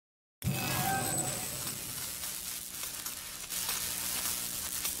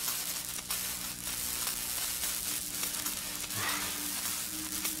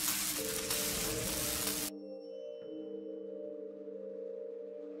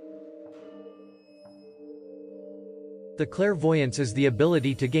The clairvoyance is the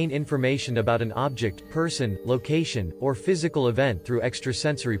ability to gain information about an object, person, location, or physical event through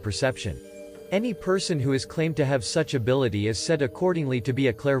extrasensory perception. Any person who is claimed to have such ability is said accordingly to be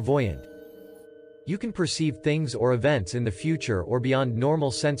a clairvoyant. You can perceive things or events in the future or beyond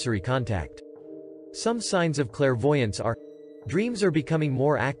normal sensory contact. Some signs of clairvoyance are: dreams are becoming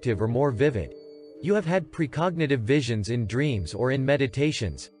more active or more vivid. You have had precognitive visions in dreams or in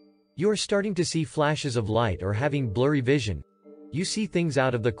meditations. You are starting to see flashes of light or having blurry vision. You see things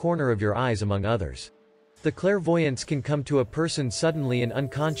out of the corner of your eyes, among others. The clairvoyance can come to a person suddenly and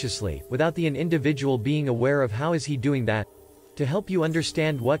unconsciously, without the individual being aware of how is he doing that. To help you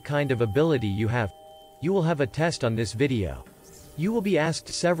understand what kind of ability you have, you will have a test on this video. You will be asked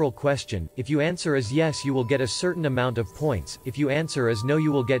several questions. If you answer as yes, you will get a certain amount of points. If you answer as no,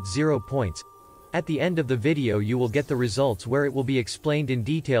 you will get 0 points. At the end of the video you will get the results where it will be explained in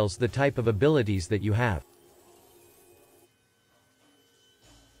details the type of abilities that you have.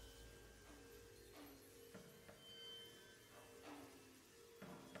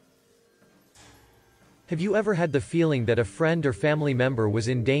 Have you ever had the feeling that a friend or family member was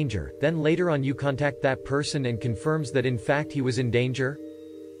in danger, then later on you contact that person and confirms that in fact he was in danger?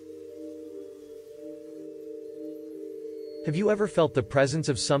 Have you ever felt the presence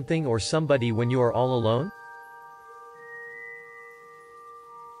of something or somebody when you are all alone?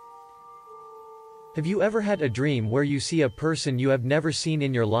 Have you ever had a dream where you see a person you have never seen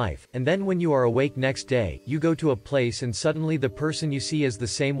in your life, and then when you are awake next day, you go to a place and suddenly the person you see is the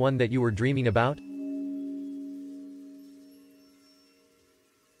same one that you were dreaming about?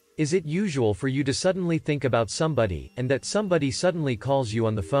 Is it usual for you to suddenly think about somebody, and that somebody suddenly calls you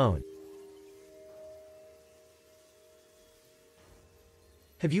on the phone?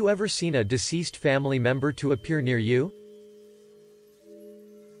 Have you ever seen a deceased family member to appear near you?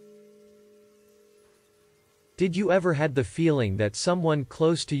 Did you ever had the feeling that someone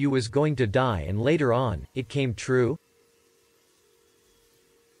close to you was going to die and later on, it came true?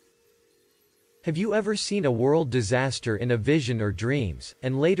 Have you ever seen a world disaster in a vision or dreams,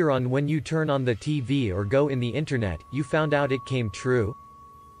 and later on when you turn on the TV or go in the internet, you found out it came true?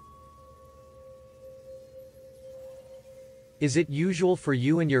 Is it usual for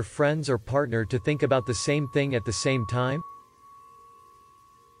you and your friends or partner to think about the same thing at the same time?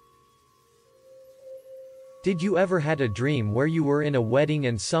 Did you ever had a dream where you were in a wedding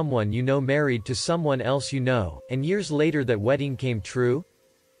and someone you know married to someone else you know, and years later that wedding came true?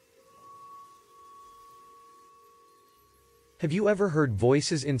 Have you ever heard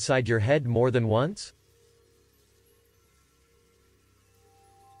voices inside your head more than once?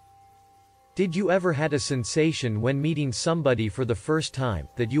 Did you ever had a sensation when meeting somebody for the first time,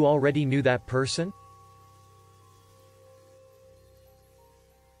 that you already knew that person?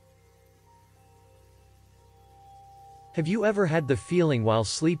 Have you ever had the feeling while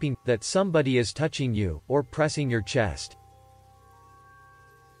sleeping, that somebody is touching you, or pressing your chest?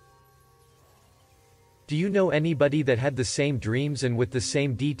 Do you know anybody that had the same dreams and with the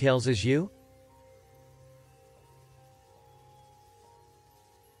same details as you?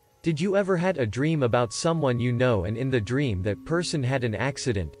 Did you ever had a dream about someone you know and in the dream that person had an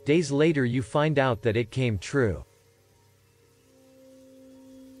accident, days later you find out that it came true?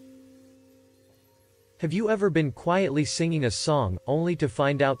 Have you ever been quietly singing a song, only to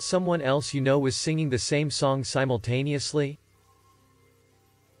find out someone else you know was singing the same song simultaneously?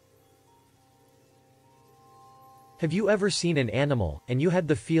 Have you ever seen an animal, and you had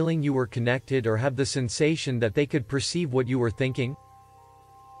the feeling you were connected or have the sensation that they could perceive what you were thinking?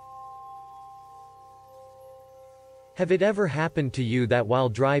 Have it ever happened to you that while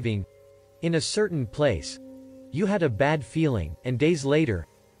driving in a certain place, you had a bad feeling, and days later,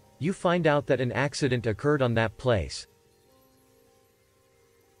 you find out that an accident occurred on that place?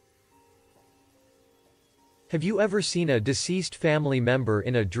 Have you ever seen a deceased family member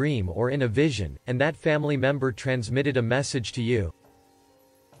in a dream or in a vision, and that family member transmitted a message to you?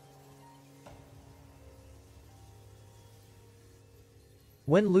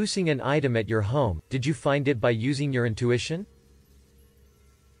 When losing an item at your home, did you find it by using your intuition?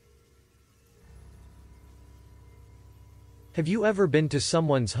 Have you ever been to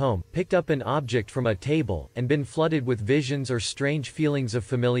someone's home, picked up an object from a table, and been flooded with visions or strange feelings of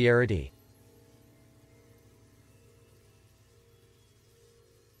familiarity?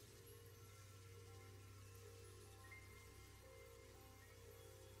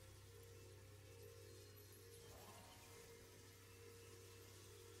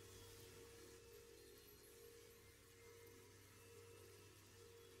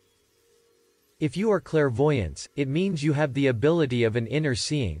 If you are clairvoyance, it means you have the ability of an inner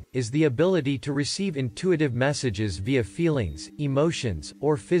seeing, is the ability to receive intuitive messages via feelings, emotions,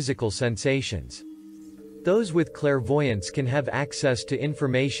 or physical sensations. Those with clairvoyance can have access to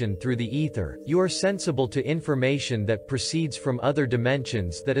information through the ether. You are sensible to information that proceeds from other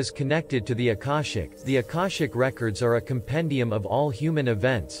dimensions that is connected to the Akashic. The Akashic records are a compendium of all human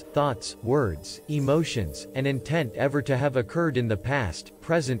events, thoughts, words, emotions, and intent ever to have occurred in the past,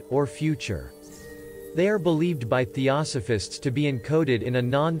 present, or future. They are believed by theosophists to be encoded in a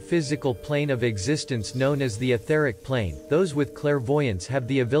non-physical plane of existence known as the etheric plane. Those with clairvoyance have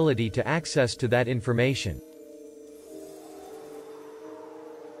the ability to access to that information.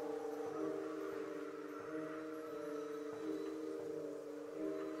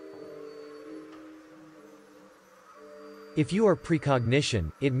 If you are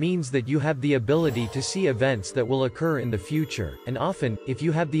precognition, it means that you have the ability to see events that will occur in the future, and often, if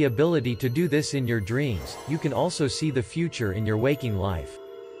you have the ability to do this in your dreams, you can also see the future in your waking life.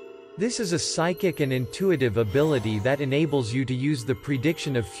 This is a psychic and intuitive ability that enables you to use the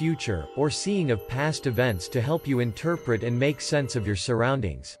prediction of future, or seeing of past events to help you interpret and make sense of your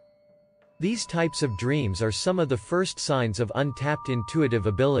surroundings. These types of dreams are some of the first signs of untapped intuitive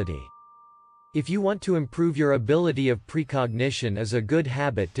ability. If you want to improve your ability of precognition as a good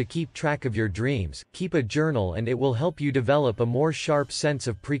habit to keep track of your dreams, keep a journal and it will help you develop a more sharp sense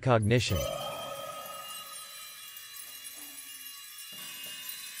of precognition.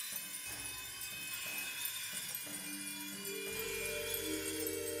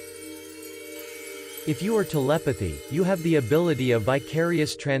 If you are telepathy, you have the ability of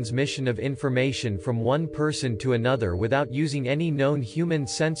vicarious transmission of information from one person to another without using any known human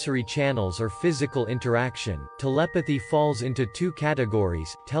sensory channels or physical interaction. Telepathy falls into two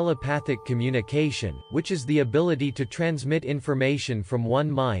categories: telepathic communication, which is the ability to transmit information from one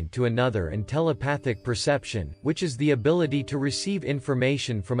mind to another, and telepathic perception, which is the ability to receive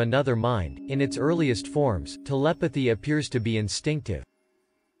information from another mind. In its earliest forms, telepathy appears to be instinctive.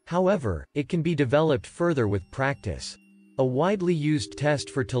 However, it can be developed further with practice. A widely used test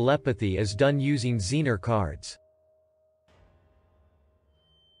for telepathy is done using Zener cards.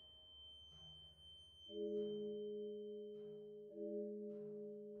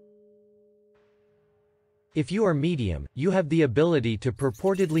 If you are medium, you have the ability to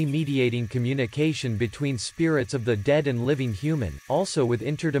purportedly mediating communication between spirits of the dead and living human, also with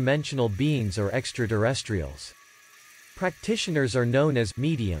interdimensional beings or extraterrestrials. Practitioners are known as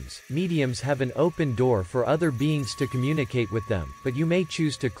mediums. Mediums have an open door for other beings to communicate with them, but you may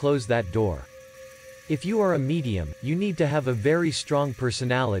choose to close that door. If you are a medium, you need to have a very strong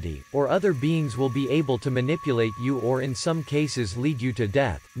personality, or other beings will be able to manipulate you or in some cases lead you to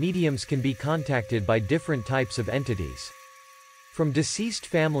death. Mediums can be contacted by different types of entities. From deceased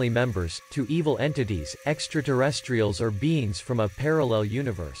family members, to evil entities, extraterrestrials or beings from a parallel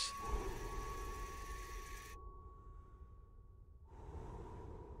universe.